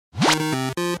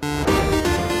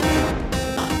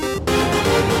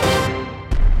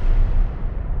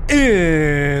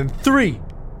3,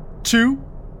 2.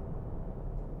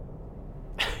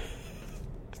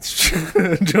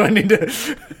 Do I need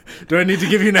to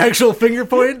give you an actual finger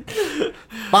point?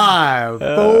 5,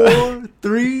 4,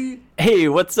 3. Hey,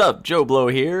 what's up? Joe Blow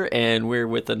here, and we're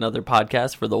with another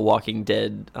podcast for the Walking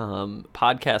Dead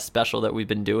podcast special that we've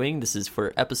been doing. This is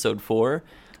for episode 4.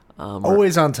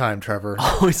 Always on time, Trevor.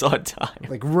 Always on time.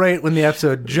 Like right when the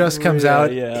episode just comes out,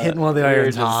 hitting while the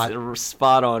iron's hot. We're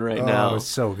spot on right now. Oh, it's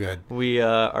so good. We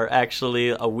are actually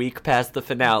a week past the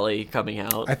finale coming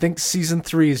out. I think season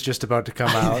 3 is just about to come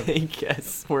out. I think,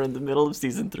 yes, we're in the middle of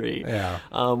season 3. Yeah.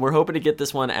 We're hoping to get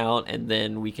this one out, and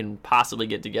then we can possibly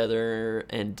get together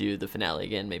and do the finale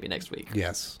again maybe next week.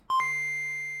 Yes.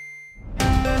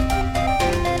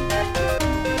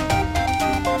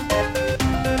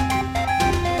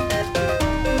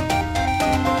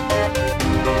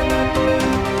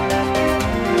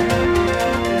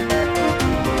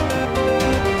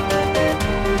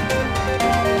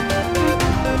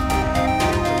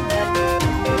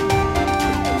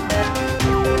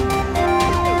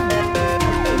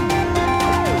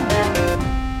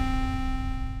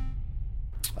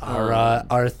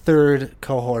 Our third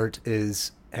cohort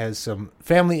has some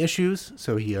family issues,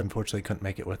 so he unfortunately couldn't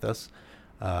make it with us.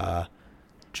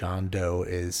 John Doe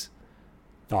is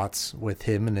thoughts with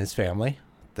him and his family.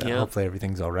 Hopefully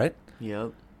everything's all right.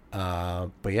 Yep.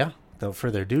 But yeah, without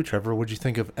further ado, Trevor, what'd you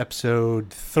think of episode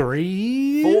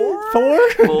 3? 4?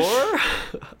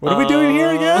 What are we doing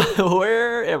here again?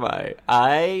 Where am I?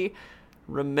 I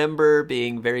remember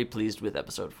being very pleased with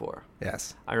episode 4.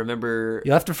 Yes. I remember...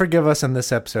 You'll have to forgive us on this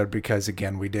episode because,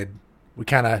 again, we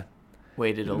kind of...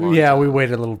 waited a long Yeah, time. we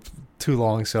waited a little too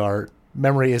long, so our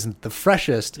memory isn't the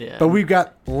freshest. Yeah. But we've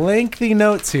got lengthy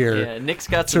notes here. Yeah, Nick's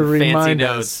got some fancy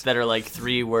notes that are like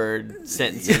 3-word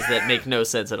sentences that make no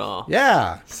sense at all.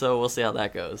 Yeah. So we'll see how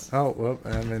that goes. Oh, well,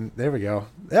 I mean, there we go.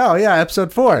 Oh, yeah,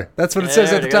 episode 4. That's what it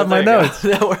says at the top of my notes.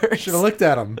 That works. Should have looked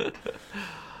at them.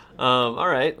 All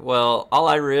right. Well, all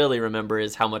I really remember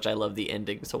is how much I love the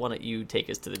ending. So why don't you take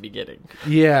us to the beginning?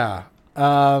 Yeah.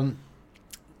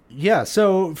 Yeah,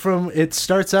 so it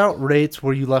starts out right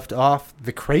where you left off.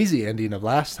 The crazy ending of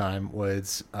last time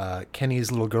was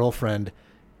Kenny's little girlfriend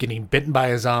getting bitten by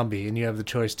a zombie, and you have the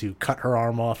choice to cut her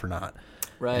arm off or not.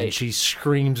 Right. And she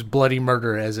screams bloody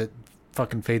murder as it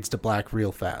fucking fades to black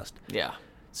real fast. Yeah.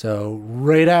 So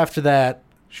right after that,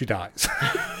 she dies.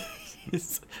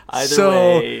 Either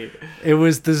way. It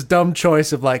was this dumb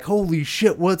choice of like, holy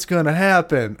shit, what's going to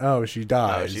happen? Oh, she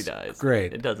dies. Oh, she dies.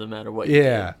 Great. It doesn't matter what you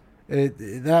do.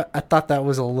 I thought that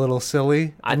was a little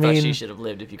silly. I thought she should have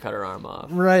lived if you cut her arm off.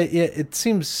 Right. Yeah. It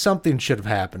seems something should have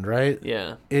happened, right?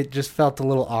 Yeah. It just felt a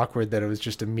little awkward that it was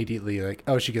just immediately like,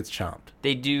 oh, she gets chomped.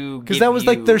 They do. Because that was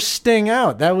like their sting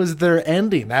out. That was their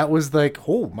ending. That was like,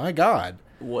 oh my God.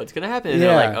 What's going to happen? And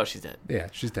they're like, oh, she's dead. Yeah,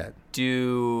 she's dead.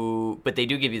 But they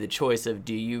do give you the choice of,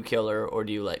 do you kill her or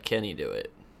do you let Kenny do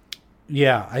it?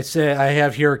 Yeah. I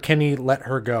have here, Kenny let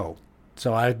her go.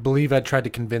 So I believe I tried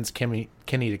to convince Kenny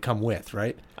to come with,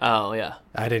 right? Oh, yeah.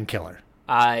 I didn't kill her.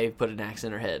 I put an axe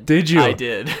in her head. Did you? I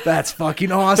did. That's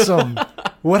fucking awesome.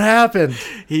 What happened?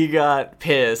 He got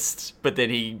pissed, but then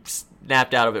he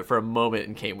snapped out of it for a moment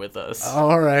and came with us.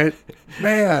 All right.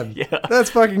 Man. Yeah.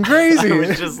 That's fucking crazy. I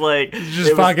was just like...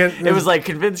 It was like,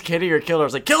 convince Kenny or kill her. I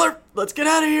was like, kill her! Let's get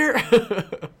out of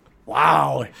here!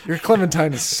 Wow. Your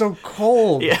Clementine is so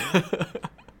cold. Yeah.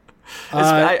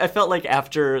 I felt like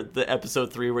after the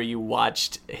episode 3 where you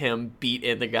watched him beat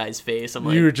in the guy's face, I'm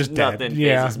like, you were just nothing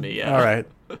dead. phases me. Yeah. All right.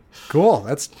 Cool.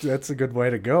 That's a good way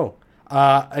to go.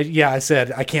 I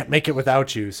said, I can't make it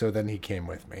without you. So then he came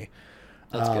with me.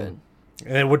 That's good.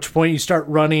 And at which point you start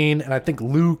running, and I think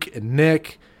Luke and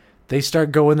Nick, they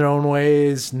start going their own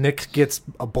ways. Nick gets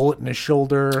a bullet in his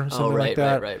shoulder or something like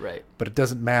that. Right. But it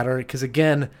doesn't matter because,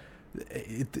 again,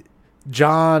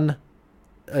 John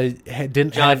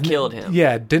killed him.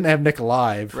 Yeah, didn't have Nick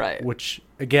alive. Right. Which,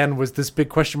 again, was this big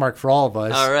question mark for all of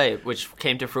us. All right, which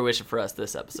came to fruition for us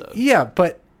this episode. Yeah,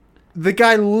 but the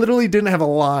guy literally didn't have a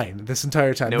line this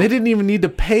entire time. Nope. They didn't even need to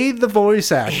pay the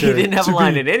voice actor. He didn't have a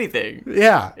line in anything.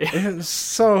 Yeah.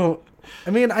 So, I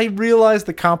mean, I realize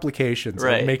the complications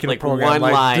of making like a program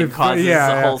one line causes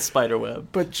the whole spider web.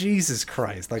 But Jesus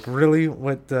Christ, like really?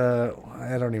 What?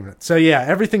 I don't even know. So yeah,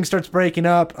 everything starts breaking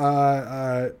up.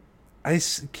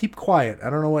 Keep quiet. I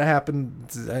don't know what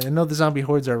happened. I know the zombie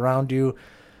hordes are around you.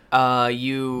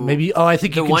 Maybe. I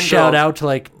think you can shout out to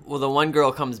like. Well, the one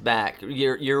girl comes back.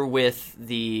 You're with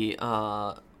the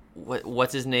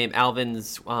what's his name?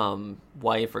 Alvin's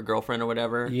wife or girlfriend or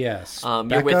whatever. Yes.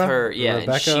 You're with her, yeah,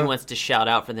 Rebecca? and she wants to shout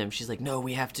out for them. She's like, "No,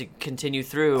 we have to continue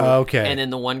through." Okay. And then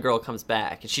the one girl comes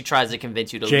back, and she tries to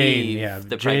convince you to Jane, leave. yeah.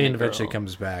 The Jane pregnant eventually girl.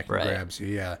 comes back and Right. grabs you,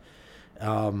 yeah.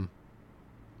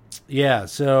 Yeah,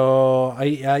 so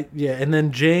I yeah, and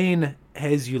then Jane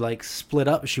has you like split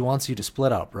up. She wants you to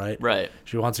split up, right? Right.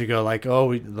 She wants you to go like, oh,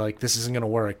 like this isn't gonna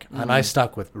work, and I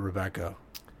stuck with Rebecca.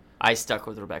 I stuck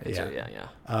with Rebecca Yeah. too.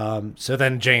 Yeah. So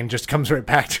then Jane just comes right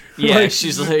back to Yeah,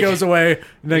 she's like- goes away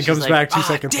and then She's comes like, back 2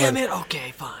 seconds damn later. it.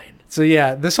 Okay, fine. So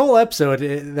yeah, this whole episode,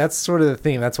 that's sort of the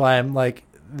theme. That's why I'm like,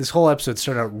 this whole episode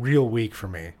started out real weak for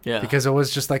me. Yeah. Because it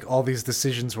was just like all these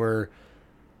decisions were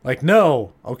like,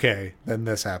 no, okay, then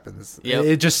this happens. Yep.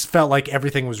 It just felt like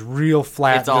everything was real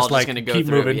flat. It's all just like gonna go keep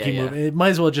through, moving, yeah, keep yeah. moving. It might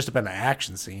as well just have been an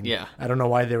action scene. Yeah. I don't know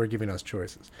why they were giving us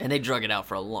choices. And they drug it out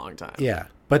for a long time. Yeah.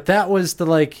 But that was the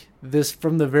like this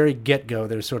from the very get go.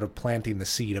 They're sort of planting the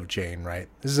seed of Jane, right?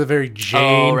 This is a very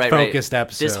Jane focused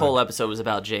episode. This whole episode was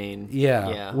about Jane. yeah,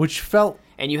 Yeah. which felt.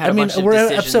 And you had I a mean, bunch of we're at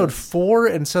decisions. episode 4,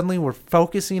 and suddenly we're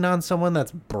focusing on someone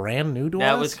that's brand new to us.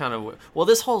 That was kind of well.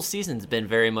 This whole season's been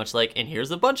very much like, and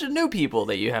here's a bunch of new people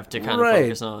that you have to kind of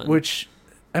focus on. Which,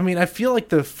 I mean, I feel like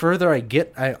the further I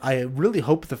get, I really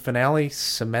hope the finale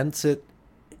cements it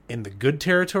in the good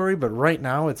territory. But right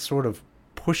now, it's sort of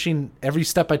pushing every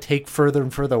step I take further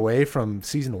and further away from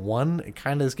season 1. It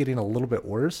kind of is getting a little bit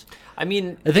worse. I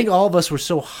mean, I think all of us were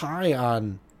so high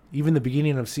on even the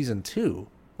beginning of season 2.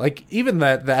 Like, even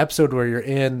the episode where you're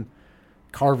in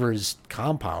Carver's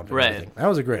compound. And Right. everything. That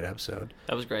was a great episode.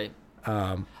 that was great.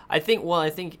 I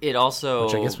think it also,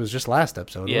 Which I guess was just last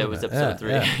episode. yeah, it wasn't was episode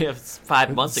 3. Yeah. It was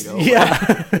 5 months ago. Yeah,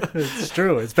 it's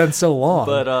true. It's been so long.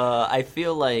 But I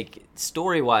feel like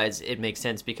story-wise, it makes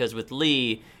sense because with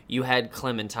Lee, you had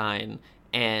Clementine,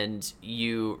 and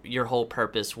your whole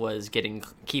purpose was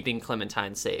keeping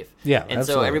Clementine safe. Yeah, and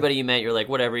absolutely. so everybody you met, you're like,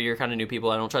 whatever. You're kind of new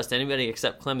people. I don't trust anybody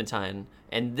except Clementine.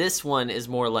 And this one is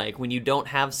more like when you don't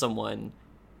have someone,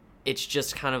 it's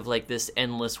just kind of like this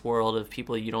endless world of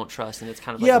people you don't trust, and it's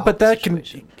kind of like yeah, a but hopeless that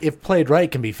situation. can, if played right,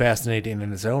 can be fascinating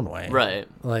in its own way. Right.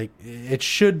 Like it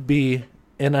should be,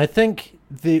 and I think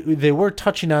they were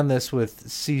touching on this with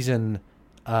season,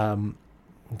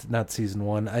 not season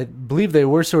 1. I believe they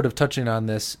were sort of touching on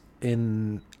this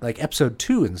in like episode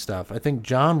 2 and stuff. I think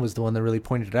John was the one that really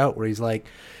pointed it out, where he's like,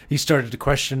 he started to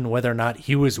question whether or not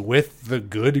he was with the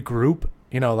good group.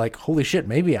 You know, like, holy shit,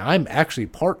 maybe I'm actually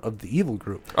part of the evil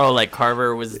group. Oh, like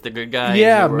Carver was the good guy?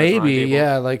 Yeah, and we were at the wrong maybe. table?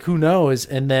 Yeah, like who knows?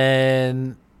 And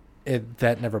then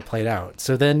that never played out.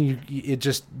 So then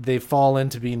they fall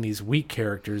into being these weak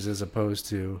characters as opposed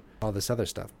to all this other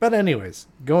stuff. But anyways,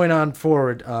 going on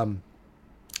forward.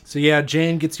 So yeah,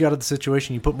 Jane gets you out of the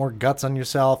situation. You put more guts on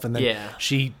yourself, and then Yeah.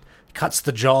 she cuts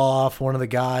the jaw off one of the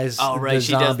guys. Oh, right,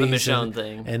 she does the zombies, Michonne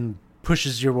thing. and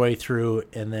pushes your way through,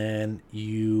 and then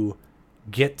you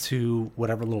get to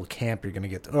whatever little camp you're going to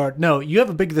get to. Or no, you have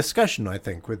a big discussion, I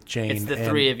think, with Jane. It's the and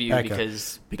 3 of you Becca,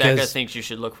 because because Becca thinks you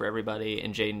should look for everybody,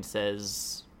 and Jaden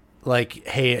says, like,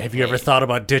 hey, have you Hey. ever thought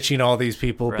about ditching all these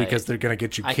people Right. because they're going to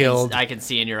get you I killed? can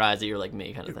see in your eyes that you're like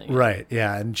me, kind of thing. Right,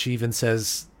 yeah. And she even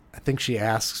says, I think she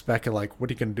asks Becca, like,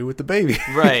 what are you going to do with the baby?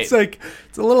 Right. It's like,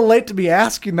 it's a little late to be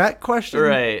asking that question.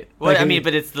 Right. Well, Like, I mean,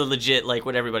 but it's the legit, like,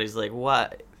 what everybody's like,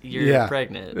 what? You're Yeah.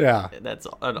 pregnant. Yeah. That's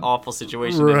an awful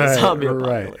situation in a zombie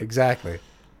apocalypse. Right, exactly.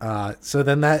 So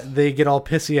then they get all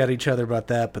pissy at each other about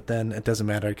that, but then it doesn't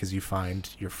matter because you find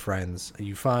your friends.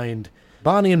 You find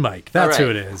Bonnie and Mike. That's who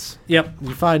All it right. is. Yep.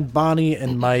 You find Bonnie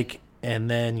and Mike, and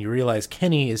then you realize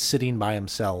Kenny is sitting by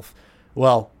himself.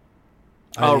 Well,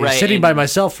 Oh, he's right, sitting and- by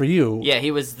myself for you. Yeah, he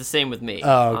was the same with me.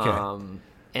 Oh, okay.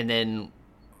 And then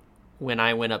when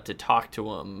I went up to talk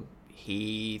to him,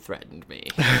 he threatened me.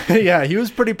 Yeah, he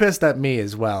was pretty pissed at me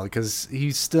as well because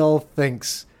he still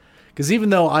thinks, because even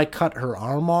though I cut her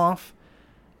arm off,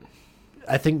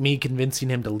 I think me convincing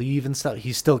him to leave and stuff,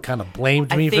 he still kind of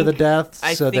blamed me for the death.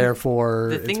 I So think therefore,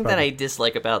 the it's thing that probably- I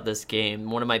dislike about this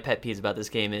game, one of my pet peeves about this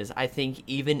game is I think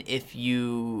even if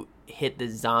you hit the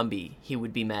zombie, he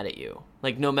would be mad at you.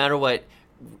 Like, no matter what,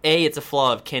 A, it's a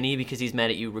flaw of Kenny because he's mad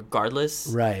at you regardless.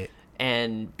 right.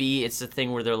 And B, it's the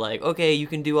thing where they're like, okay, you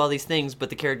can do all these things, but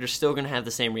the character's still going to have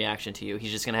the same reaction to you. He's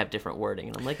just going to have different wording.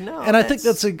 And I'm like, no. And I think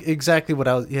that's exactly what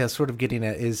I was, sort of getting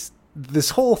at is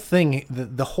this whole thing,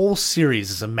 the whole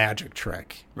series is a magic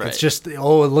trick. Right. It's just,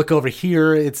 oh, look over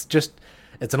here. It's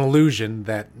an illusion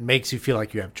that makes you feel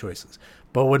like you have choices.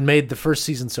 But what made the first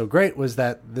season so great was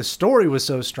that the story was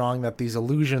so strong that these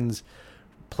illusions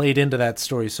played into that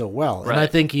story so well. And I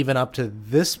Right. think even up to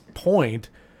this point,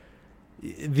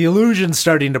 the illusion's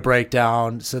starting to break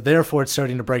down, so therefore it's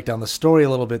starting to break down the story a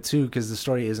little bit too, because the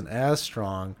story isn't as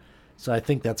strong. So I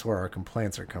think that's where our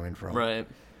complaints are coming from. Right.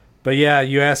 But yeah,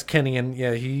 you asked Kenny, and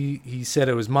yeah, he said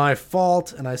it was my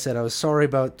fault, and I said I was sorry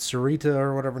about Sarita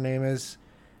or whatever her name is.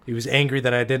 He was angry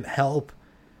that I didn't help,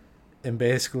 and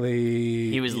basically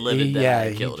he was livid that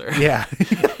I killed her. Yeah.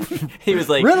 He was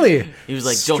like, really? He was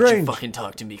like, Strange. "Don't you fucking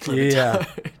talk to me, Clementine." Yeah.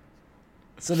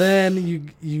 So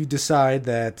then you decide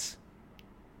that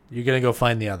you're gonna go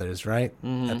find the others, right?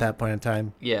 Mm-hmm. At that point in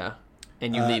time. Yeah.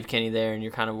 And you leave Kenny there, and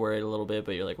you're kind of worried a little bit,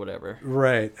 but you're like, whatever.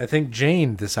 Right. I think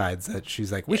Jane decides that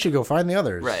she's like, we should go find the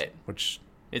others. Right. Which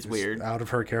it's is weird. out of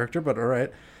her character, but all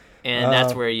right. And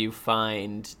that's where you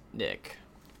find Nick.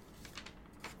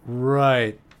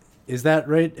 Right. Is that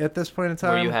right at this point in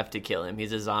time? Where you have to kill him.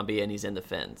 He's a zombie, and he's in the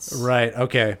fence. Right.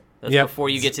 Okay. That's before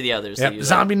you get to the others. Yep. So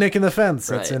Zombie Nick in the fence.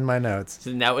 That's Right. in my notes.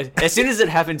 So that was, as soon as it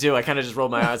happened too, I kind of just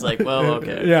rolled my eyes like, well,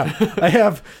 okay. Yeah. I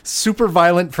have super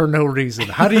violent for no reason.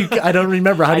 How do you? I don't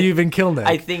remember. How do you even kill Nick?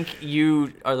 I think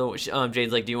you are the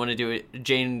Jane's like, do you want to do it?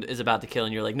 Jane is about to kill,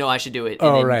 and you're like, no, I should do it. And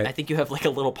Oh, then right. I think you have like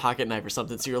a little pocket knife or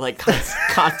something, so you're like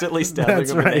constantly stabbing That's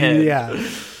him in right. the head. Yeah.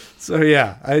 So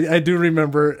yeah, I do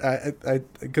remember. I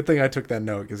good thing I took that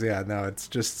note because yeah, no, it's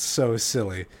just so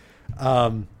silly.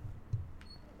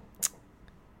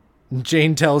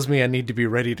 Jane tells me I need to be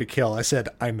ready to kill. I said,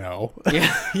 I know.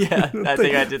 Yeah. I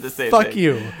think I did the same Fuck thing.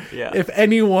 you. Yeah. If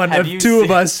any one Have of you two of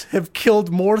seen- us have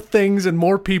killed more things and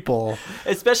more people,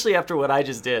 Especially after what I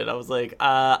just did. I was like,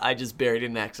 I just buried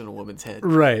an axe in a woman's head.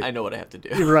 Right. I know what I have to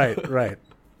do. right.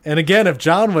 And again, if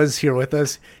John was here with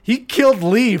us, he killed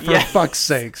Lee for Yes. fuck's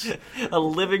sakes. A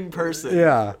living person.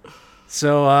 Yeah.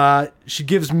 So she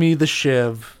gives me the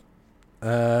shiv.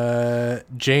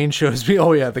 Jane shows me,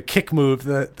 oh yeah, the kick move,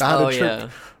 how to trick,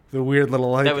 the weird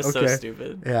little like. That was okay. so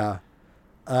stupid. Yeah.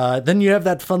 Then you have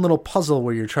that fun little puzzle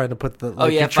where you're trying to put the.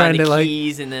 Like, you're find trying the to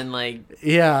keys and then like.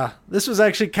 Yeah, this was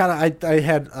actually kind of. I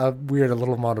had a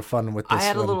little amount of fun with this. I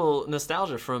had one. a little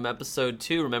nostalgia from episode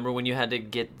 2. Remember when you had to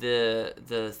get the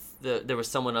there was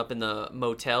someone up in the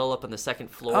motel up on the second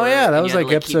floor. Oh yeah, that and was you had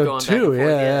like to, keep episode going back 2. and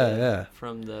forth, Yeah.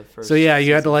 From the first. So yeah,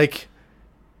 you had to season. like.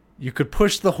 You could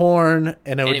push the horn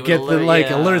and it would get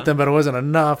alert them, but it wasn't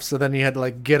enough. So then you had to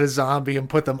like get a zombie and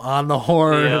put them on the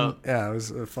horn. Yeah. Yeah, it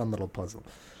was a fun little puzzle.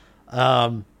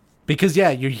 Because yeah,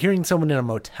 you're hearing someone in a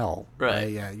motel, Right.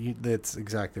 Yeah, that's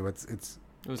exactly what's It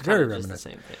was very kind of just the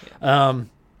reminiscent. same thing. Yeah.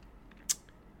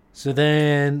 So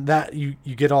then that you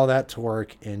get all that to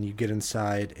work and you get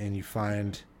inside and you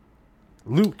find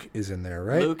Luke is in there,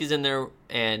 right? Luke is in there,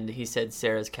 and he said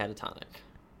Sarah's catatonic.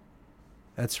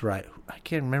 That's right. I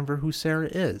can't remember who Sarah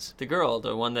is. The girl,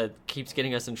 the one that keeps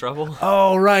getting us in trouble.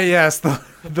 Oh, right, yes, the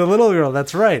little girl.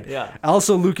 That's right. Yeah.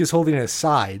 Also, Luke is holding his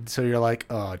side, so you're like,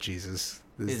 oh Jesus.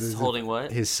 Is holding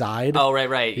what? His side. Oh,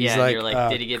 right. He's Yeah, like, and you're like,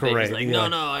 did he get bit? He's correct, like, yeah.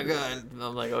 no, I got.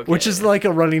 I'm like, okay. Which is like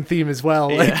a running theme as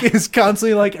well. Yeah. Like, it's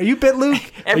constantly like, are you bit, Luke?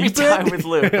 Are every you time bit? with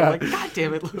Luke. Yeah. I'm like, God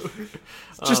damn it, Luke.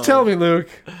 Just tell me, Luke.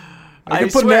 I can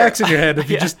put swear. an axe in your head if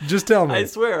you Yeah. just tell me. I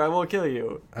swear I won't kill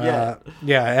you. Yeah.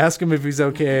 Yeah, ask him if he's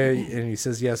okay, and he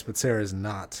says yes, but Sarah is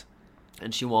not.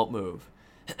 And she won't move.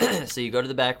 So you go to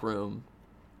the back room.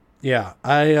 Yeah,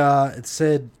 it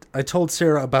said I told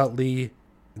Sarah about Lee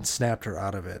and snapped her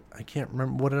out of it. I can't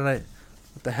remember what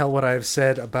the hell would I have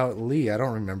said about Lee? I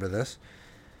don't remember this.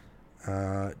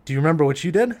 Do you remember what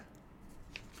you did?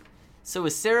 So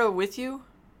is Sarah with you?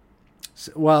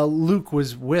 Well, Luke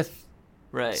was with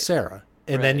Right. Sarah,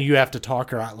 and then Right. you have to talk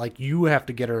her out. Like you have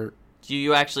to get her. Do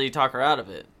you actually talk her out of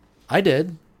it? I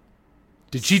did.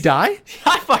 Did she die?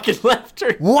 I fucking left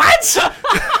her. What?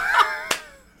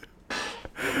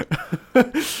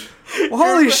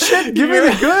 Holy shit! Give me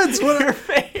the goods. You're What?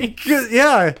 fake.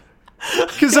 Yeah.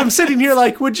 Because I'm sitting here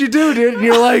like, what'd you do, dude? And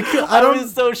you're like, I I don't.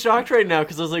 was so shocked right now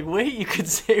because I was like, wait, you could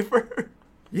save her.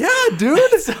 Yeah,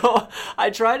 dude. So I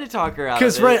tried to talk her out of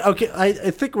Because it. right, okay, I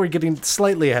think we're getting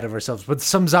slightly ahead of ourselves, but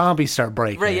some zombies start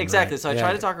breaking. Right, in, exactly. right? So I Yeah.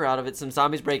 try to talk her out of it. Some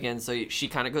zombies break in, so she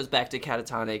kind of goes back to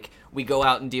catatonic. We go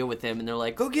out and deal with them, and they're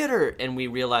like, "Go get her!" And we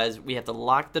realize we have to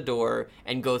lock the door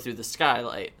and go through the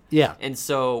skylight. Yeah. And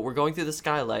so we're going through the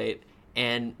skylight,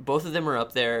 and both of them are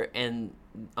up there, and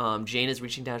Jane is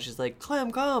reaching down. She's like,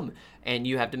 "Clem, come!" And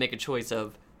you have to make a choice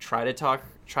of try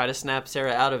to snap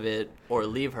Sarah out of it, or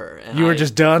leave her. And You were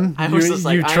just done. I was just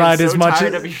like, you I tried am as so much.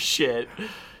 tired of your shit.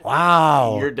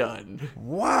 Wow. You're done.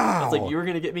 Wow. It's like you were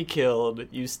gonna get me killed.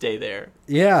 You stay there.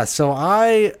 Yeah, so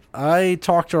I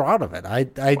talked her out of it.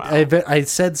 I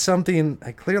said something.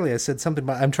 I said something.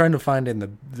 But I'm trying to find in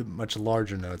the much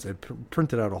larger notes. I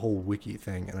printed out a whole wiki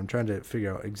thing, and I'm trying to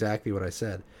figure out exactly what I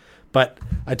said. But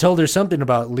I told her something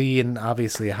about Lee and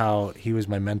obviously how he was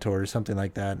my mentor or something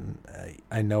like that. And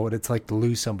I know what it's like to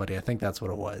lose somebody. I think that's what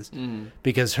it was.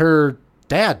 Because her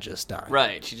dad just died.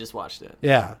 Right. She just watched it.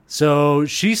 Yeah. So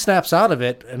she snaps out of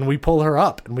it and we pull her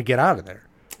up and we get out of there.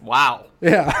 Wow.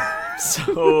 Yeah.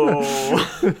 So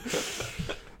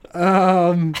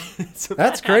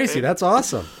That's crazy. That's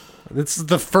awesome. This is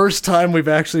the first time we've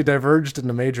actually diverged in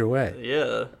a major way.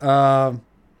 Yeah.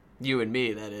 You and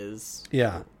me, that is.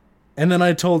 Yeah. And then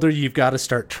I told her, you've got to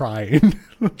start trying.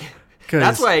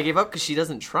 That's why I gave up, because she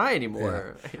doesn't try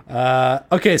anymore. Yeah.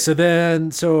 Okay,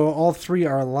 so all three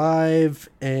are alive,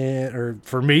 or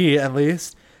for me at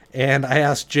least. And I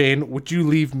asked Jane, would you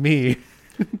leave me?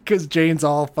 Because Jane's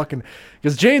all fucking...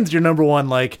 Because Jane's your number one,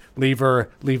 like, leave her,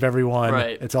 leave everyone.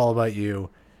 Right. It's all about you.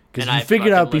 Because And you I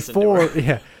figured out fucking listened to before... her.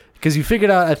 Yeah. Because you figured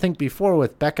out, I think, before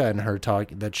with Becca and her talk,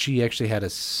 that she actually had a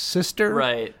sister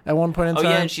Right. at one point in time. Oh,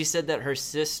 yeah, and she said that her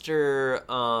sister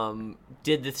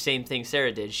did the same thing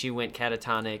Sarah did. She went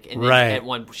catatonic, and then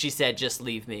Right. she said, just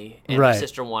leave me. And Right. her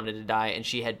sister wanted to die, and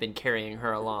she had been carrying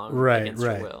her along Right, against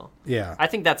right. her will. Yeah. I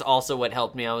think that's also what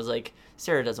helped me. I was like,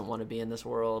 Sarah doesn't want to be in this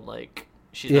world. Like,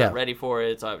 she's Yeah. not ready for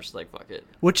it, so I was just like, fuck it.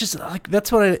 Which is, like,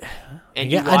 that's what I... And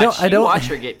yeah, you I don't watch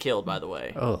her get killed, by the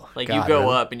way. Oh, like God, you go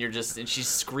really? up and and she's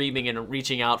screaming and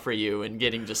reaching out for you and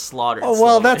getting just slaughtered. Oh, well,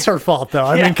 slowly. that's her fault, though.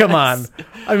 I mean, come on. Yes.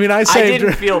 I mean, I I saved didn't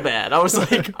her. feel bad. I was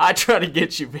like, I try to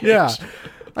get you, bitch. Yeah.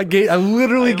 I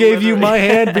literally I gave you my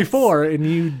literally- hand yes. before, and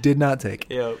you did not take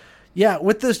it. Yep. Yeah,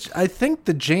 with this, I think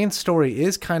the Jane story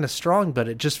is kind of strong, but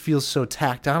it just feels so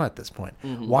tacked on at this point.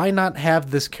 Mm-hmm. Why not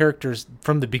have this character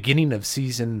from the beginning of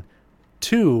season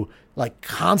 2, like,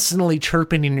 constantly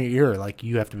chirping in your ear, like,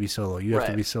 you have to be solo, you have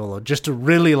to Right. be solo, just to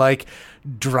really, like,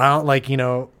 drown, like, you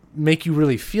know, make you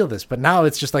really feel this. But now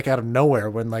it's just, like, out of nowhere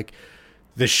when, like,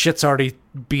 the shit's already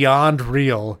beyond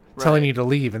real, telling Right. you to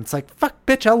leave. And it's like, fuck,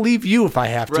 bitch, I'll leave you if I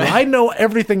have to. Right. I know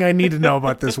everything I need to know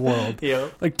about this world.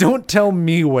 Yep. Like, don't tell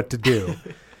me what to do.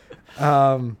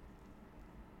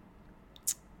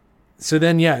 So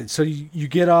then, yeah, so you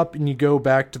get up and you go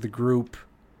back to the group.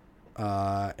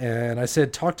 And I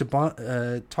said, talk to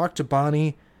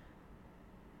Bonnie.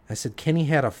 I said, Kenny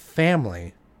had a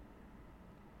family.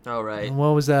 Oh, right. And what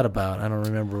was that about? I don't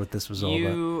remember what this was all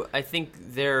about. I think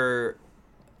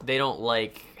they don't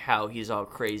like how he's all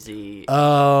crazy.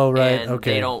 Oh, right. And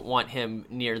Okay. they don't want him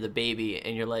near the baby.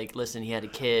 And you're like, listen, he had a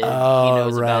kid. Oh, he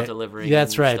knows right. about delivering. Yeah,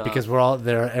 that's and right. stuff. Because we're all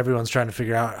there. Everyone's trying to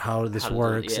figure out how this How to do it,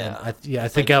 works. yeah. And I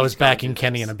It's think like I he's was gone backing through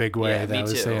Kenny this. in a big way. Yeah, that me I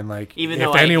was too. saying, like, Even if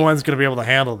though I- anyone's going to be able to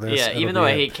handle this. Yeah, it'll even be though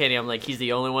I him. hate Kenny, I'm like, he's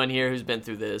the only one here who's been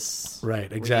through this. Right,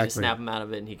 We need exactly. to snap him out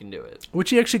of it, and he can do it. Which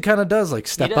he actually kind of does, like,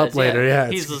 step He does, up later. Yeah,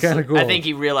 He's it's just- kind of cool. I think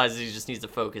he realizes he just needs to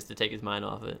focus to take his mind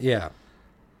off it. Yeah.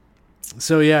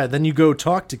 So yeah, then you go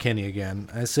talk to Kenny again.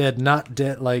 I said, not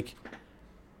dead, like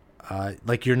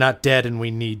you're not dead and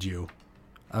we need you.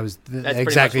 I was That's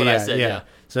exactly pretty much what I yeah, said, yeah. yeah.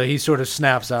 So he sort of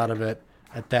snaps out of it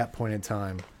at that point in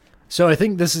time. So I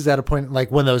think this is at a point,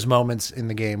 like, one of those moments in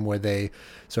the game where they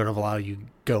sort of allow you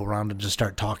go around and just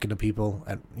start talking to people,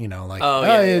 and like, Oh,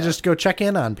 yeah. just go check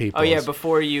in on people. Oh, yeah,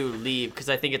 before you leave, because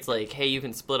I think it's like, hey, you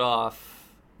can split off.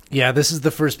 Yeah, this is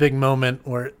the first big moment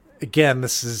where, again,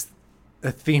 this is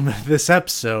a theme of this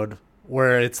episode,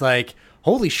 where it's like,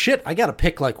 holy shit, I gotta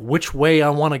pick, like, which way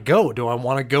I want to go. Do I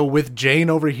want to go with Jane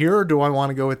over here, or do I want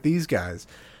to go with these guys?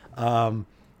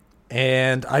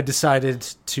 And I decided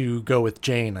to go with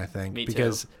Jane, I think. Me too.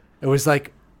 Because it was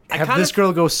like, I have kind this of-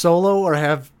 girl go solo, or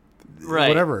have Right.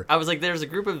 whatever. I was like, there's a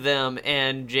group of them,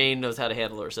 and Jane knows how to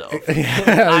handle herself.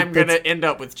 Yeah, I'm going to end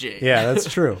up with Jane. Yeah,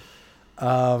 that's true.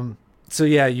 So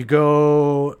yeah, you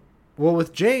go. Well,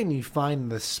 with Jane, you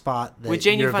find the spot. That With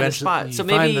Jane, you you're find the eventually- spot. So you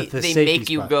find maybe the they safety make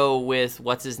you spot. go with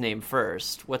what's his name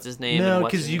first. What's his name? No, and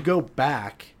what's because his- you go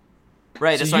back.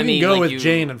 Right, So that's you what I can mean. go like with you,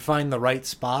 Jane and find the right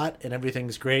spot, and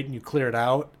everything's great, and you clear it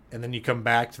out, and then you come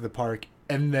back to the park,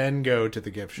 and then go to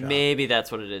the gift shop. Maybe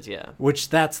that's what it is, yeah. Which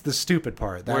that's the stupid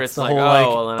part. That's Where it's the like, whole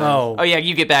well, then oh yeah,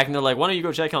 you get back and they're like, why don't you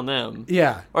go check on them?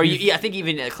 yeah. Or yeah, I think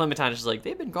even Clementine is just like,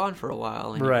 they've been gone for a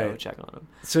while, and you go Right. check on them.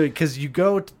 So because you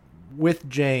go with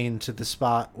Jane to the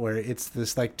spot where it's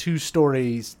this like 2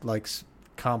 stories like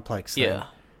complex thing. Yeah.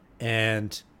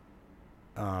 And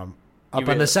up You on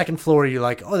the really- second floor, you're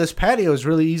like, oh, this patio is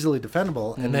really easily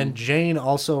defendable. And Mm-hmm. then Jane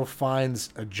also finds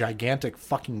a gigantic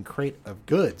fucking crate of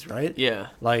goods, right? Yeah.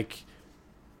 Like,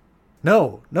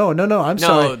 no, I'm No,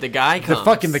 sorry. the guy comes.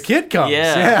 The kid comes.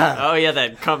 Yeah. Yeah. Oh yeah,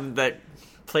 that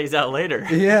plays out later.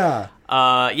 Yeah.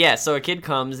 Yeah. So a kid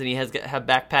comes and he has a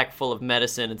backpack full of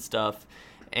medicine and stuff,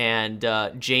 and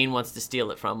Jane wants to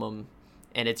steal it from him,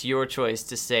 and it's your choice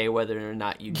to say whether or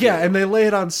not you Yeah, do. and they lay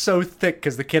it on so thick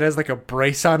because the kid has like a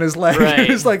brace on his leg. Right.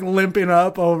 He's like limping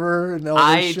up over and all this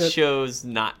I shit. chose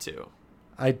not to.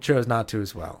 I chose not to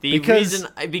as well. The reason,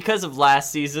 because of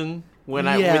last season, when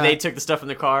Yeah. they took the stuff in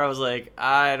the car, I was like,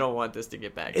 I don't want this to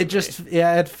get back. It just,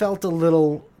 it felt a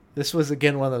little. This was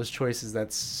again one of those choices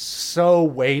that's so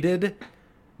weighted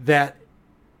that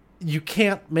you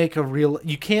can't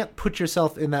you can't put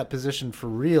yourself in that position for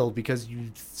real because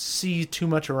you see too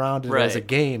much around it as a Right.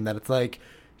 game that it's like,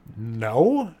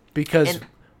 no, because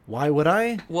why would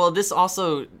I? Well, this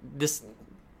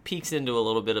peeks into a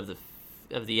little bit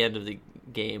of the end of the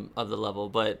game of the level,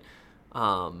 but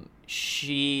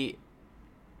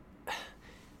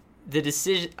the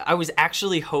decision. I was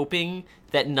actually hoping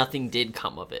that nothing did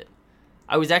come of it.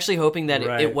 I was actually hoping that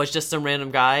Right. it was just some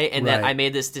random guy, and that Right. I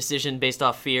made this decision based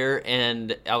off fear,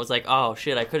 and I was like, oh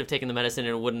shit, I could have taken the medicine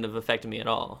and it wouldn't have affected me at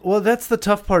all. Well, that's the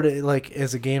tough part. Like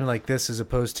as a game like this, as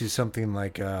opposed to something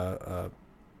like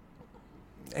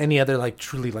any other like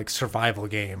truly like survival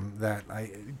game that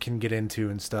I can get into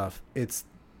and stuff. It's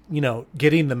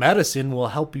getting the medicine will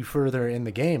help you further in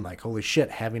the game. Like holy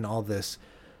shit, having all this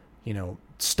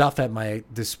stuff at my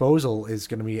disposal is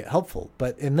going to be helpful.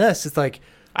 But in this, it's like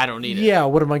I don't need it. yeah,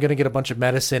 what am I going to get a bunch of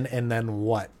medicine and then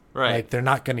what? Right. Like they're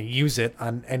not going to use it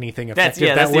on anything That's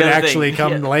effective that's that would the other actually thing.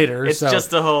 come Yeah. later. It's so. just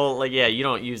the whole you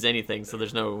don't use anything, so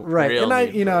there's no Right, real and I,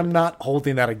 need for it. I'm not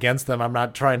holding that against them. I'm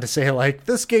not trying to say like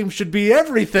this game should be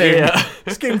everything. Yeah.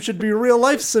 This game should be a real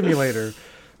life simulator.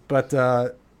 But yeah,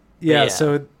 Yeah.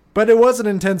 so but it was an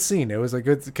intense scene. It was a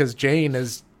good because Jane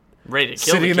is ready to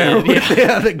kill sitting the there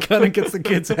kid. with the gun against the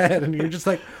kid's head, and you're just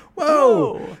like,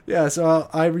 whoa. Whoa. Yeah, so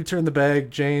I returned the bag.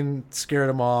 Jane scared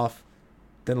him off.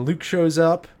 Then Luke shows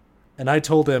up, and I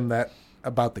told him that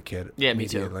about the kid. Yeah, me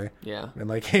too. immediately. Yeah. And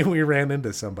like, hey, we ran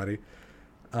into somebody.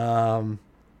 And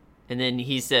then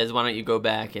he says, why don't you go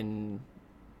back and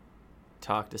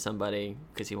talk to somebody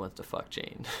because he wants to fuck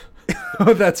Jane.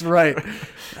 Oh, that's right.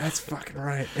 That's fucking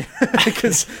right.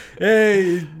 Because,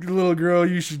 hey, little girl,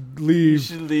 you should You leave.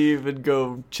 should leave and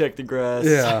go check the grass.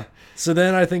 Yeah. So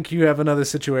then I think you have another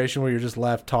situation where you're just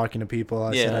left talking to people.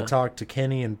 I said Yeah. I talked to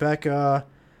Kenny and Becca.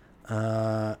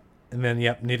 And then,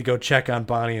 need to go check on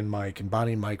Bonnie and Mike. And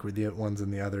Bonnie and Mike were the ones in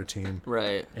the other team.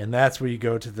 Right. And that's where you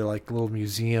go to the like little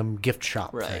museum gift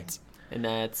shop Right. thing. And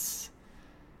that's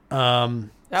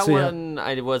That one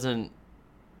I wasn't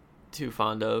too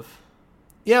fond of.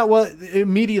 Yeah, well,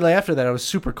 immediately after that, I was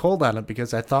super cold on it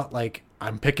because I thought, like,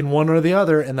 I'm picking one or the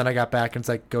other, and then I got back and it's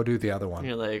like, go do the other one. And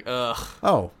you're like, ugh.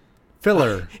 Oh,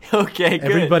 filler. Okay,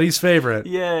 good. Everybody's favorite.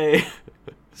 Yay.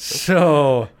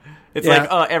 So, It's yeah. like,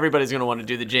 oh, everybody's going to want to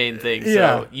do the Jane thing, so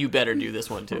Yeah. you better do this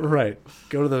one too. right.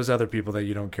 Go to those other people that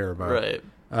you don't care about.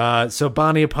 Right. So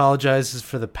Bonnie apologizes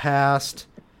for the past.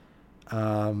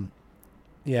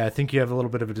 Yeah, I think you have a little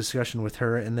bit of a discussion with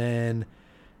her, and then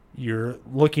you're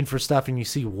looking for stuff, and you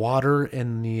see water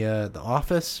in the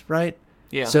office, right?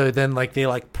 Yeah. So then, like, they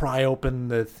like pry open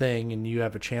the thing, and you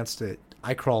have a chance to.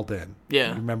 I crawled in. Yeah.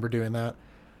 You remember doing that?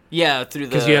 Yeah, through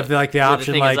the Because you have the where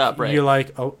option, thing like is up, right? you're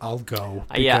like, oh, I'll go.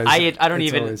 Yeah, because I don't it's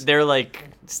even. always- They're like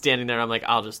standing there. I'm like,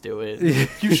 I'll just do it. Yeah.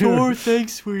 You sure?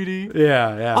 Thanks, sweetie.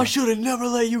 Yeah. I should have never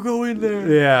let you go in there.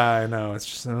 Yeah, I know. It's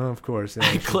just, of course.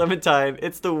 Yeah, Clementine,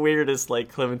 it's the weirdest.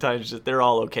 Like Clementine's just, they're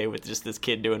all okay with just this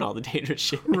kid doing all the dangerous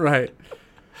shit. Right.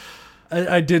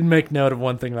 I did make note of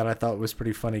one thing that I thought was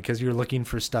pretty funny because you're looking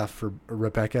for stuff for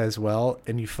Rebecca as well,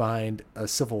 and you find a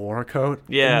Civil War coat.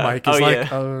 Yeah. And Mike is Oh, like, yeah.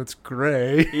 oh, it's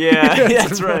gray. Yeah, It's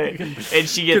that's a right. fucking And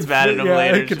she gets mad at him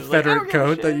later. A She's like, Confederate "I don't give a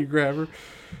coat that shit." you grab her.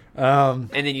 And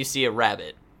then you see a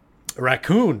rabbit,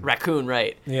 Raccoon. raccoon,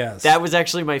 right? Yes. That was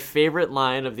actually my favorite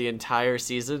line of the entire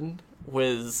season.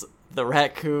 Was the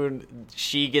raccoon?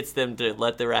 She gets them to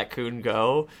let the raccoon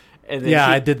go. And then Yeah,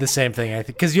 he- I did the same thing. I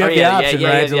think because you Oh, have the option, yeah,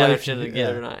 right? yeah, the let option to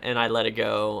get it or not, and I let it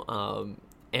go.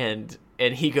 And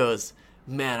he goes,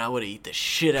 "Man, I would have eat the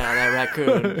shit out of that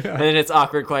raccoon." And then it's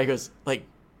awkward. Quiet. He goes, like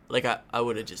I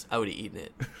would have eaten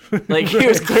it. Like he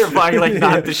was clarifying, like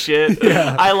not the shit.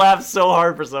 Yeah. I laughed so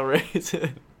hard for some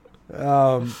reason.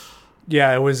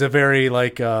 Yeah, it was a very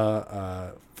like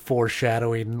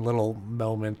foreshadowing little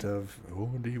moment of,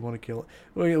 oh, do you want to kill it?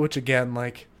 Well, which again,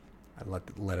 like, I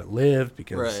let it live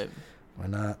because Right. why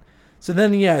not? So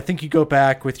then, yeah, I think you go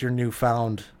back with your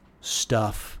newfound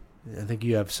stuff. I think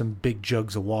you have some big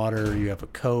jugs of water. You have a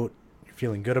coat. You're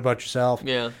feeling good about yourself.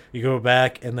 Yeah. You go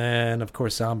back, and then, of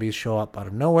course, zombies show up out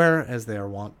of nowhere, as they are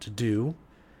wont to do.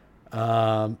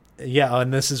 Yeah,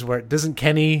 and this is where, doesn't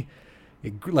Kenny,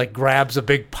 like, grabs a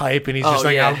big pipe, and he's just Oh,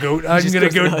 like, yeah. I'm He going just to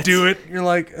goes go nuts. do it. You're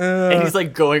like, And he's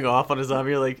like going off on his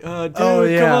zombie. You're like, dude, oh,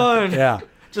 yeah. come on. Yeah.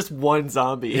 Just one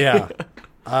zombie. Yeah.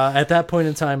 At that point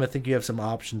in time, I think you have some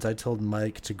options. I told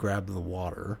Mike to grab the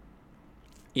water.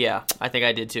 Yeah, I think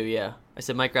I did too. Yeah, I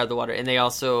said Mike, grab the water, and you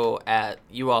also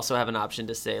have an option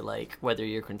to say like whether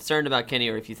you're concerned about Kenny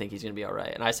or if you think he's gonna be all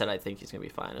right. And I said I think he's gonna be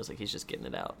fine. I was like, he's just getting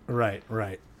it out. Right.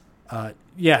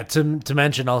 Yeah. To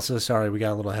mention also, sorry, we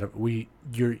got a little ahead of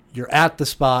you're at the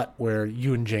spot where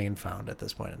you and Jane found at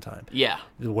this point in time. Yeah.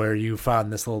 Where you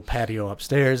found this little patio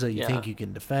upstairs that you Yeah. think you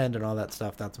can defend and all that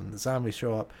stuff. That's when the zombies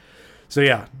show up. So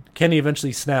yeah, Kenny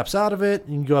eventually snaps out of it.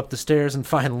 You can go up the stairs and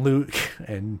find Luke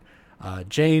and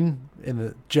Jane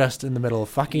just in the middle of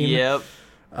fucking. Yep.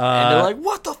 And they're like,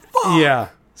 "What the fuck?" Yeah.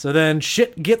 So then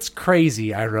shit gets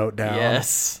crazy. I wrote down.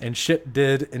 Yes. And shit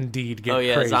did indeed get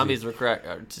crazy. Zombies were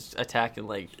just attacking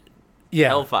like Yeah.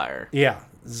 hellfire. Yeah.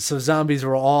 So zombies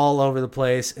were all over the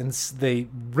place, and they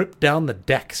ripped down the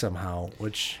deck somehow,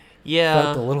 which Yeah.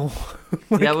 felt a little.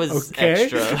 That was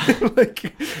extra.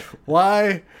 Like,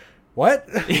 why? What?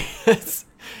 Yes.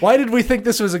 Why did we think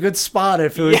this was a good spot?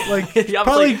 If it was like, Yeah, I was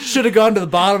probably like- should have gone to the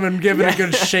bottom and given a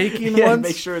good shaking Yeah, once.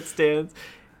 make sure it stands.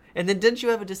 And then didn't you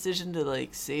have a decision to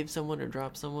like save someone or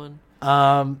drop someone?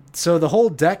 So the whole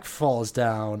deck falls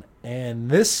down, and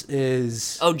this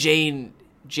is. Oh, Jane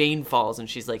falls and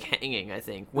she's like hanging, I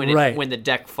think, when the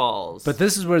deck falls. But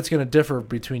this is where it's going to differ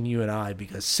between you and I,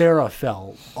 because Sarah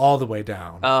fell all the way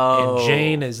down, Oh. and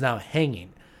Jane is now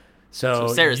hanging. So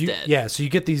Sarah's dead. Yeah, so you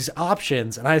get these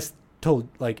options, and I told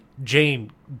like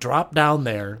Jane, drop down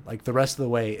there like the rest of the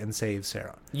way and save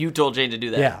Sarah. You told Jane to do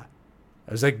that. Yeah,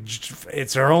 I was like,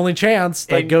 it's her only chance.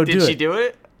 Like, And go do it. Did she do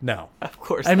it? No, Of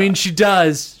course. I mean not. she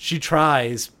does. She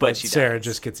tries, but she Sarah dies.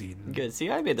 just gets eaten. Good. See,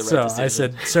 I made the right So decision. I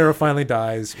said Sarah finally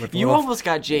dies with a You little- almost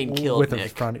got Jane killed, with a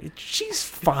Nick. front. She's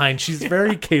fine. She's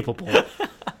very capable.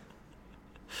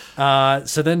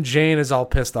 So then Jane is all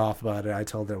pissed off about it. I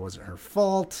told her it wasn't her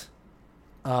fault.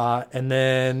 And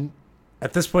then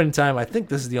at this point in time, I think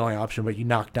this is the only option, but you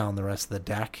knock down the rest of the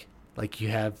deck. Like you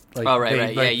have, like, Oh,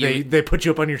 right. like, Yeah, they put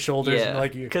you up on your shoulders Yeah. and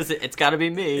like you Because it's got to be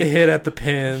me. hit at the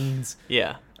pins.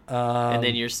 Yeah. And And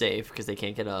then you're safe because they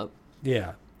can't get up.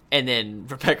 yeah. And then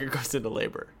Rebecca goes into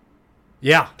labor.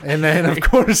 Yeah, and then of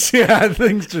course, yeah,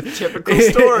 things just Typical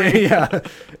story. Yeah,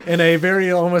 in a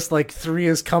very almost like Three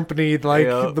Is Company, like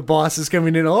Yep. the boss is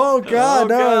coming in. Oh God, Oh,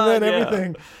 no, God, and then yeah.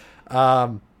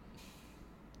 everything.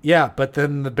 Yeah, but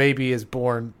then the baby is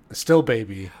born, still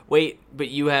baby. Wait, but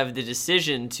you have the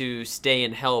decision to stay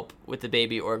and help with the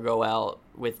baby or go out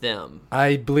with them.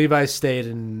 I believe I stayed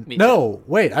in. Me No,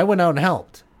 wait, I went out and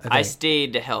helped. I think.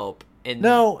 stayed to help. And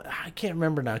No, I can't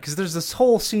remember now because there's this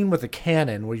whole scene with a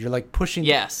cannon where you're like pushing.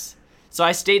 Yes. So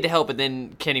I stayed to help, but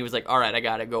then Kenny was like, "All right, I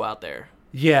gotta go out there."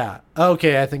 Yeah.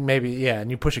 Okay, I think maybe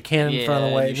and you push a cannon in front of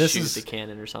the way. you This shoot is the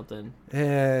cannon or something.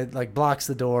 like blocks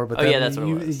the door, but Oh, then yeah, that's what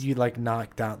you it was. you like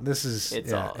knock down. This is It's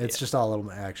it's all- just all a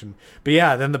little action. But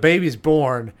yeah, then the baby's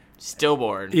born.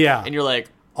 Stillborn. Yeah. And you're like,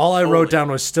 All I Holy- wrote down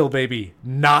was still baby,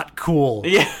 not cool.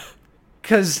 yeah.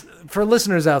 Because for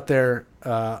listeners out there,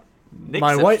 Nick's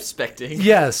my wife, expecting.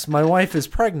 yes, my wife is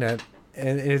pregnant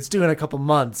and it's due in a couple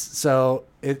months, so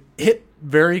it hit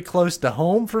very close to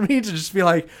home for me to just be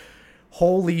like,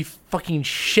 holy fucking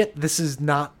shit, this is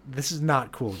not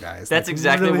cool, guys. That's Like,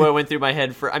 exactly really- what went through my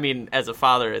head I mean, as a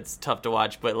father, it's tough to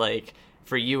watch, but like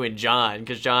for you and John,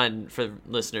 because John, for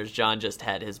listeners, John just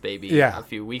had his baby a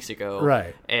few weeks ago.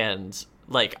 Right. And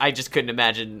like, I just couldn't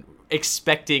imagine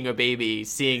expecting a baby,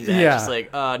 seeing that. Yeah. Just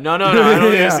like, no, I don't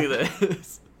Yeah. need to see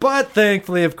this. But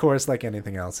thankfully, of course, like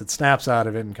anything else, it snaps out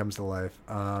of it and comes to life.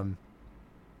 And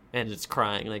it's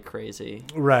crying like crazy.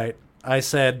 Right. I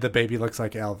said the baby looks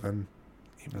like Alvin,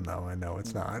 even though I know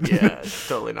it's not. Yeah, it's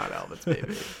totally not Alvin's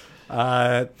baby.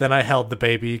 Then I held the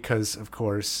baby because, of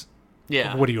course,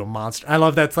 Yeah. what are you, a monster? I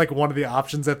love that's like one of the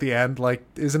options at the end. Like,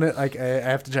 isn't it? Like, I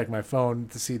have to check my phone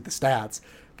to see the stats,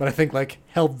 but I think like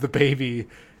held the baby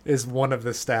is one of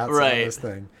the stats on Right. this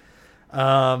thing.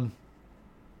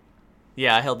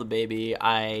 Yeah, I held the baby.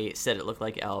 I said it looked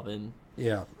like Alvin.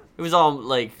 Yeah. It was all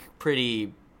like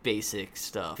pretty basic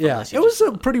stuff. Yeah. unless you It was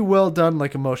just- a pretty well done,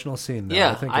 like, emotional scene, though.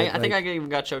 Yeah, I think, I think I even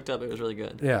got choked up. It was really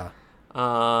good. Yeah.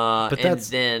 And that's-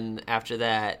 then after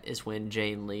that is when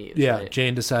Jane leaves. Yeah, right?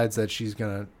 Jane decides that she's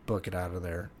gonna book it out of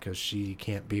there because she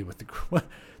can't be with the group.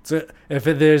 So if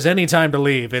there's any time to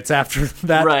leave, it's after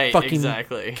that Right, fucking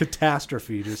exactly.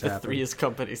 catastrophe just The happened. Three Is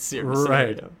Company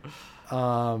Right.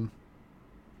 scenario.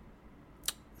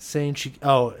 Saying she,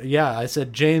 I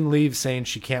said Jane leaves saying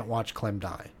she can't watch Clem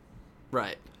die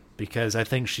Right. because I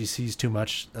think she sees too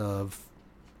much of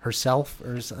herself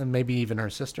or maybe even her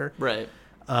sister. Right.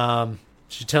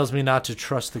 She tells me not to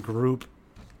trust the group.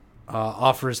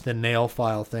 Offers the nail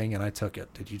file thing, and I took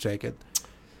it. Did you take it?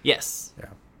 Yes. Yeah.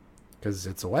 Because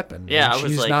it's a weapon. Yeah, and I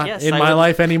was she's like, not yes, in I my would-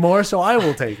 life anymore, so I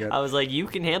will take it. I was like, you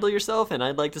can handle yourself, and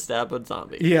I'd like to stab a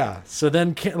zombie. Yeah. So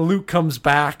then Luke comes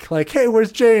back, like, "Hey,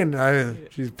 where's Jane?"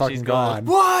 She's fucking She's gone.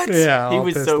 What? Yeah. He all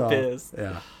was so off. pissed.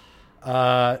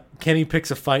 Yeah. Kenny picks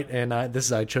a fight, and I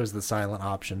chose the silent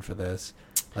option for this.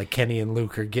 Like Kenny and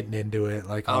Luke are getting into it.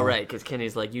 Like, Oh, right, because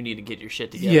Kenny's like, you need to get your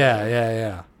shit together.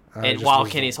 Yeah. I And just while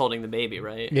was Kenny's holding the baby,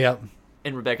 right? Yep.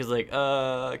 And Rebecca's like,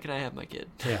 can I have my kid?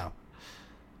 Yeah.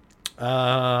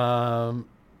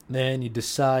 Then you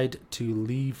decide to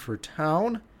leave for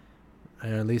town. Or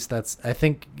at least I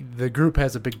think the group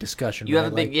has a big discussion. You have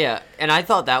right? a big, Like, yeah. And I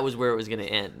thought that was where it was going to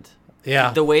end.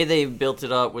 Yeah. The way they built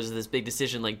it up was this big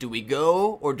decision, like, do we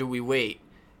go or do we wait?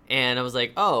 And I was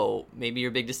like, oh, maybe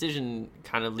your big decision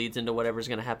kind of leads into whatever's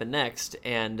going to happen next.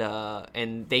 And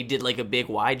they did like a big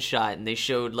wide shot, and they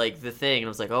showed like the thing, and I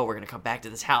was like, oh, we're going to come back to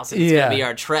this house, and it's going to be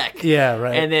our trek. Yeah,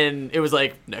 right. And then it was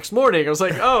like next morning. I was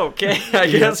like, oh, okay, I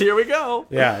guess here we go.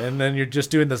 Yeah, and then you're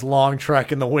just doing this long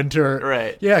trek in the winter.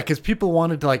 Right. Yeah, because people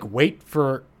wanted to like wait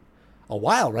for a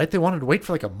while, right? They wanted to wait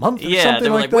for like a month or Yeah, something they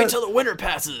were like like, that. wait till the winter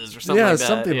passes or something like that.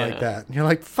 Something Yeah. like that. And you're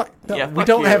like, fuck, no, Yeah, we fuck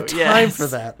don't you. have time Yes. for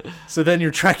that. So then you're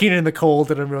trekking in the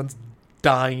cold and everyone's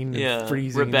dying and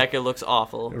freezing. Rebecca looks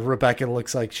awful. Rebecca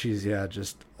looks like she's,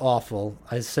 just awful.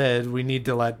 I said we need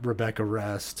to let Rebecca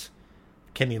rest.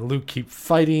 Kenny and Luke keep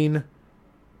fighting.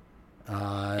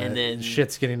 And then-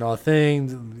 shit's getting all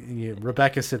things.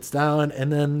 Rebecca sits down, and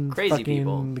then Crazy fucking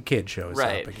people. the kid shows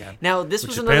Right. up again. Now, this Which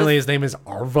was apparently another... his name is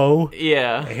Arvo.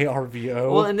 Yeah.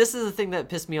 ARVO. Well, and this is the thing that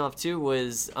pissed me off, too,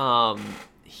 was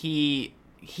he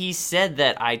said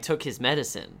that I took his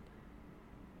medicine.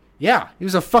 Yeah, he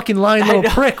was a fucking lying I little know.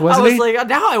 prick, wasn't I he? was like,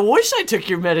 now I wish I took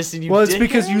your medicine, you Well, it's dickhead.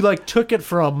 because you like took it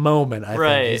for a moment. I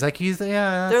Right. think he's like,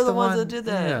 that's They're the the ones one. that did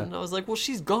that. Yeah. And I was like, well,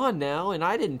 she's gone now, and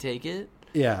I didn't take it.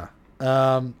 Yeah.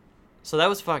 So that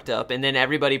was fucked up. And then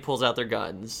everybody pulls out their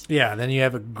guns. Yeah. Then you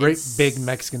have a great It's- big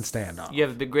Mexican standoff. You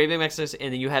have a big, great big Mexican,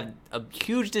 and then you have a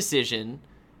huge decision.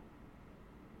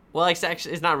 Well, it's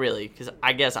actually, it's not really, because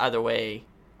I guess either way.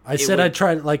 I said I would-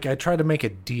 tried to make a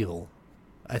deal.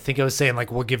 I think I was saying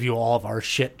like we'll give you all of our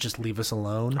shit, just leave us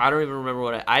alone. I don't even remember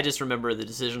what I just remember the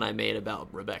decision I made about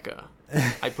Rebecca.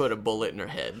 I put a bullet in her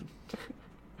head.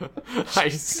 You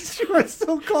are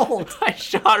so cold. I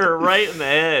shot her right in the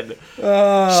head. She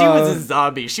was a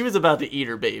zombie. She was about to eat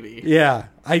her baby. Yeah,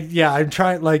 I'm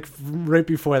trying like right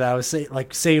before that I was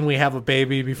saying we have a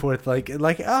baby before it's like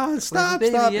stop,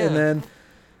 baby, yeah. and then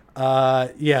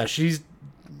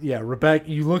Rebecca.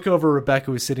 You look over Rebecca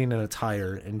who's sitting in a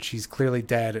tire and she's clearly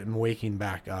dead and waking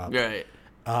back up. Right.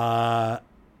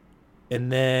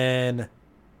 And then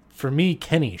for me,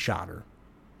 Kenny shot her.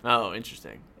 Oh,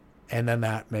 interesting. And then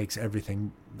that makes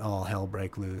everything all hell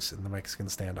break loose, and the Mexican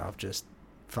standoff just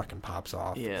fucking pops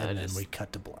off. Yeah, and then we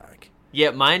cut to black.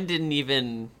 Yeah, mine didn't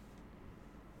even...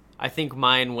 I think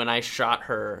mine, when I shot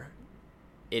her,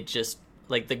 it just...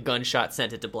 Like, the gunshot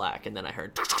sent it to black, and then I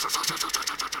heard...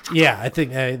 Yeah, I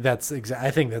think that's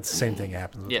I think that's the same thing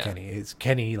happens with Yeah. Kenny. Is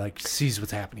Kenny like sees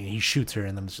what's happening, he shoots her,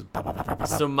 and then it's just pop, pop, pop, pop, pop.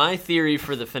 So my theory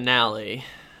for the finale...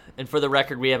 And for the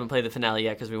record, we haven't played the finale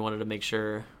yet, because we wanted to make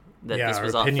sure that this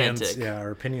was authentic. Yeah, our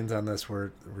opinions on this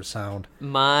were sound.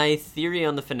 My theory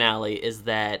on the finale is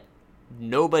that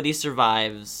nobody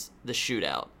survives the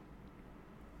shootout.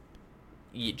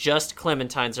 Just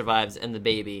Clementine survives and the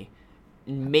baby.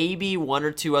 Maybe one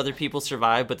or two other people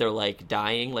survive, but they're like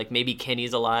dying. Like maybe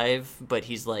Kenny's alive, but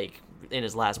he's like in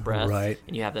his last breath. Right.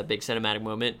 And you have that big cinematic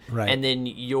moment. Right. And then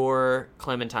you're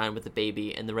Clementine with the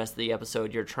baby, and the rest of the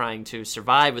episode you're trying to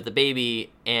survive with the baby.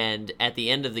 And at the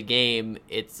end of the game,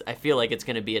 I feel like it's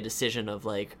going to be a decision of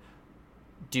like,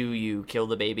 do you kill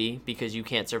the baby because you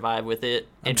can't survive with it?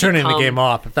 I'm turning the game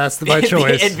off if that's my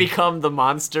choice. And become the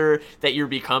monster that you're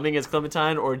becoming as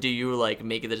Clementine, or do you like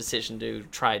make the decision to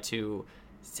try to,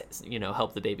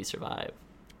 help the baby survive?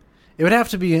 It would have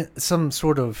to be some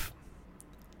sort of.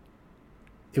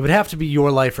 It would have to be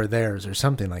your life or theirs or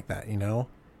something like that,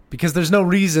 because there's no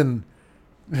reason.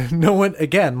 No one,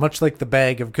 again, much like the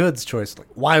bag of goods choice. Like,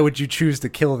 why would you choose to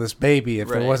kill this baby if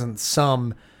there Right. wasn't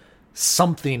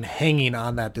something hanging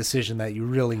on that decision that you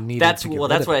really needed? That's to get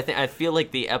what rid of I it? think. I feel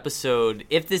like the episode,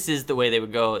 if this is the way they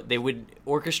would go, they would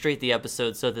orchestrate the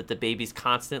episode so that the baby's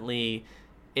constantly.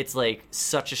 It's like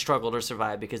such a struggle to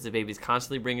survive because the baby's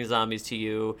constantly bringing zombies to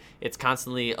you. It's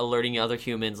constantly alerting other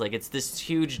humans. Like it's this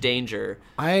huge danger.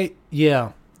 I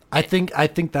think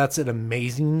that's an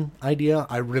amazing idea.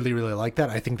 I really, really like that.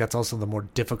 I think that's also the more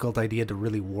difficult idea to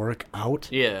really work out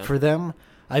Yeah. for them.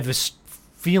 I have a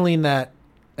feeling that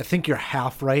I think you're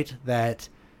half right that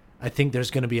I think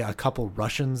there's going to be a couple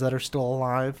Russians that are still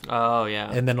alive. Oh,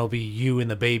 yeah. And then it'll be you and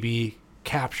the baby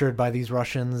captured by these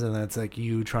Russians, and it's like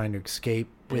you trying to escape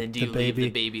and with then do the you baby.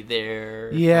 leave the baby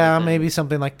there? Yeah, kind of thing? maybe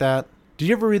something like that. Did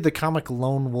you ever read the comic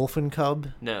Lone Wolf and Cub?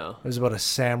 No. It was about a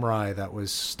samurai that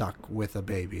was stuck with a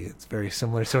baby. It's a very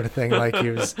similar sort of thing. Like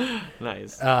he was,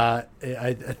 Nice. I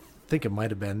think it might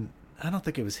have been. I don't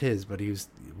think it was his, but he was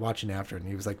watching after it, and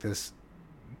he was like this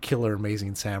killer,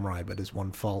 amazing samurai. But his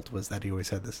one fault was that he always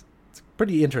had this. It's a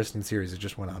pretty interesting series. It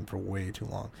just went on for way too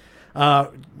long.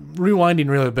 Rewinding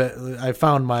really a bit, I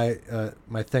found my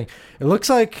my thing. It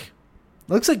looks like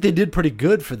they did pretty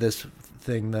good for this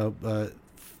thing though.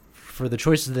 For the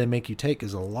choices they make you take,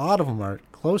 is a lot of them are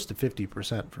close to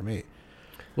 50% for me.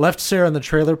 Left Sarah in the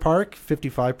trailer park.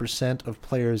 55% of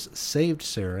players saved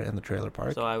Sarah in the trailer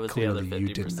park. So I was Clearly the other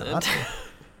you did 50%. not.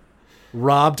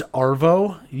 Robbed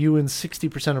Arvo. You and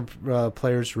 60% of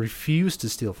players refused to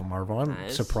steal from Arvo. I'm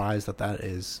Nice. surprised that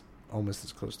is almost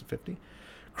as close to 50.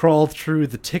 Crawled through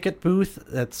the ticket booth.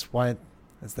 That's why.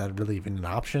 Is that really even an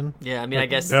option? Yeah, I mean, I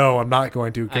guess No, I'm not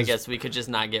going to. 'cause- I guess we could just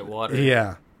not get water.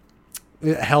 Yeah.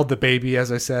 It held the baby,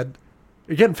 as I said.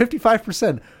 You're getting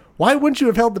 55%. Why wouldn't you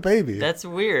have held the baby? That's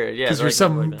weird. Yeah, Because like you're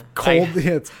some something like that. cold.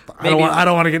 I don't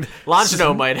maybe want to get.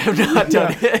 Longino might have not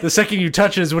done Yeah, it. the second you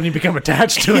touch it is when you become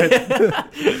attached to it. I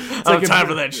don't have time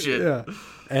for that shit. Yeah.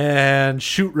 And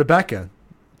shoot Rebecca.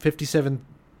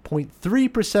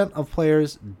 57.3% of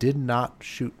players did not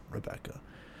shoot Rebecca.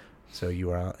 So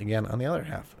you are, again, on the other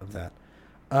half of that.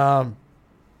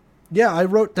 Yeah, I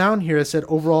wrote down here, I said,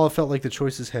 overall, I felt like the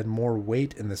choices had more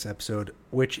weight in this episode,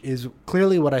 which is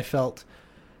clearly what I felt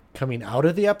coming out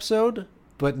of the episode.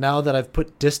 But now that I've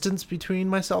put distance between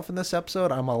myself and this episode,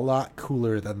 I'm a lot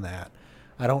cooler than that.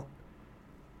 I don't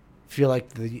feel like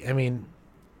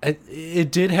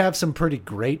it did have some pretty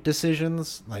great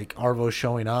decisions, like Arvo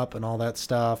showing up and all that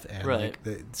stuff, and Right.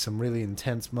 like some really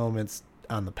intense moments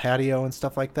on the patio and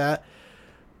stuff like that.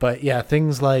 But yeah,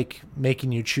 things like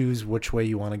making you choose which way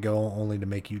you want to go, only to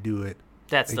make you do it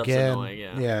That stuff's again. annoying.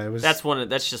 Yeah. Yeah, it was That's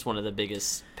just one of the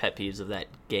biggest pet peeves of that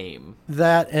game.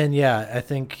 that, and yeah, I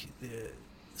think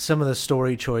some of the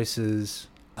story choices.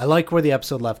 I like where the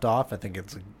episode left off. I think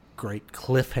it's a great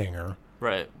cliffhanger.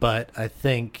 Right. But I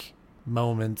think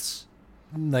moments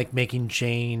like making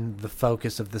Jane the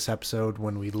focus of this episode,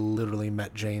 when we literally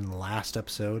met Jane last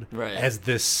episode, Right. as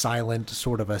this silent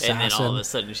sort of assassin. And then all of a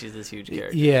sudden she's this huge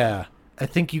character. Yeah, I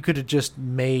think you could have just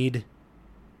made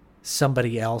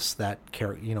somebody else that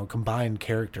combined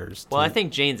characters. Well, I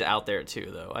think Jane's out there too,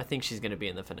 though. I think she's going to be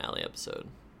in the finale episode.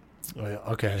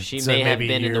 Okay, She so may have maybe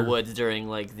been in the you're- woods during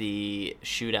like the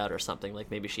shootout or something. Like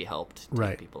maybe she helped take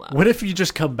Right. people out. What if you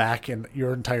just come back and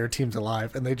your entire team's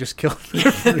alive and they just killed?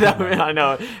 I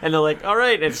know, and they're like, "All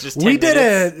right, it's just 10 We did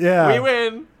minutes. it! Yeah. we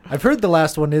win." I've heard the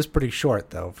last one is pretty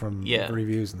short though, from Yeah.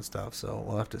 reviews and stuff. So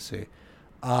we'll have to see.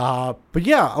 But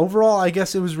yeah, overall, I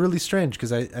guess it was really strange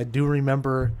because I do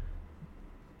remember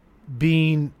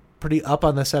being pretty up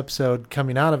on this episode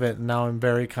coming out of it, and now I'm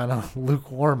very kind of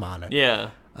lukewarm on it. Yeah,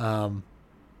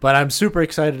 But I'm super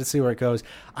excited to see where it goes.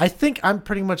 I think I'm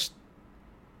pretty much.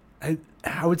 I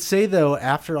would say though,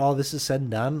 after all this is said and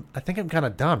done, I think I'm kind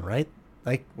of done, right?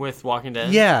 Like, with Walking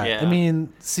Dead. yeah. I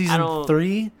mean, I season don't-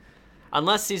 3.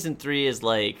 unless season 3 is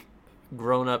like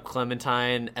grown-up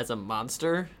Clementine as a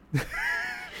monster,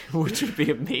 which would be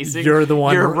amazing. You're the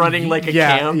one. You're running like a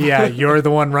camp. Yeah, you're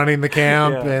the one running the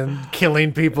camp Yeah. and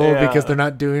killing people Yeah. because they're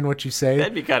not doing what you say.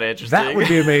 That'd be kind of interesting. That would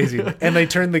be amazing. And they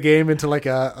turned the game into like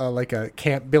a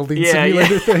camp building Yeah,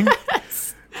 simulator yeah. thing.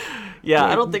 Yeah,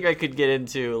 I don't think I could get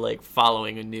into like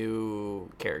following a new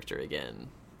character again.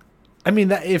 I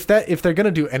mean, if they're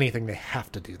gonna do anything, they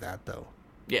have to do that though.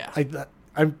 Yeah.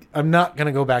 I'm not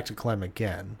gonna go back to Clem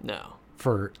again No.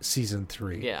 for season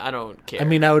 3. Yeah, I don't care. I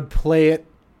mean, I would play it.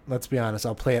 Let's be honest.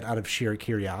 I'll play it out of sheer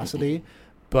curiosity.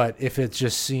 But if it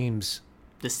just seems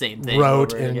the same thing.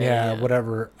 rote over and again,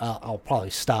 whatever, I'll probably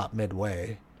stop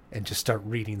midway and just start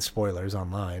reading spoilers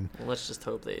online. Well, let's just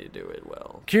hope they do it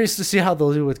well. Curious to see how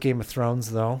they'll do with Game of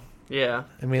Thrones, though. Yeah.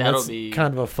 I mean, that'll that's be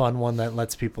kind of a fun one that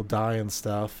lets people die and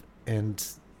stuff, and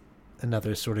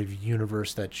another sort of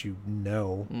universe that you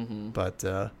know. Mm-hmm. But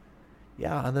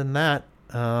yeah, other than that,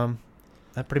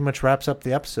 that pretty much wraps up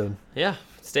the episode. Yeah.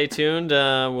 Stay tuned.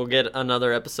 We'll get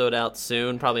another episode out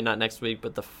soon. Probably not next week,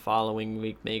 but the following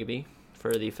week maybe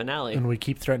for the finale. And we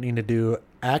keep threatening to do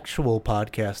actual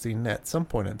podcasting at some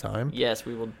point in time. Yes,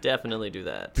 we will definitely do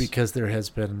that. Because there has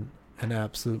been an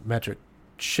absolute metric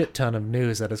shit ton of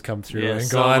news that has come through Yeah, and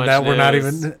so gone much that we're not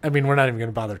news. even, I mean, we're not even going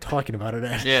to bother talking about it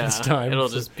at yeah, this time. it'll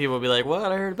So- just people will be like,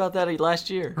 "What? I heard about that last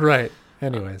year." Right.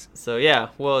 Anyways. So yeah,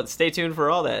 well, stay tuned for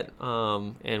all that,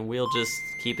 and we'll just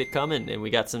keep it coming. And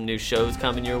we got some new shows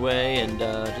coming your way, and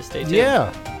just stay tuned.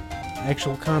 Yeah,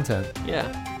 actual content. Yeah,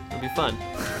 it'll be fun.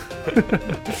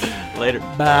 Later.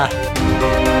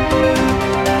 Bye.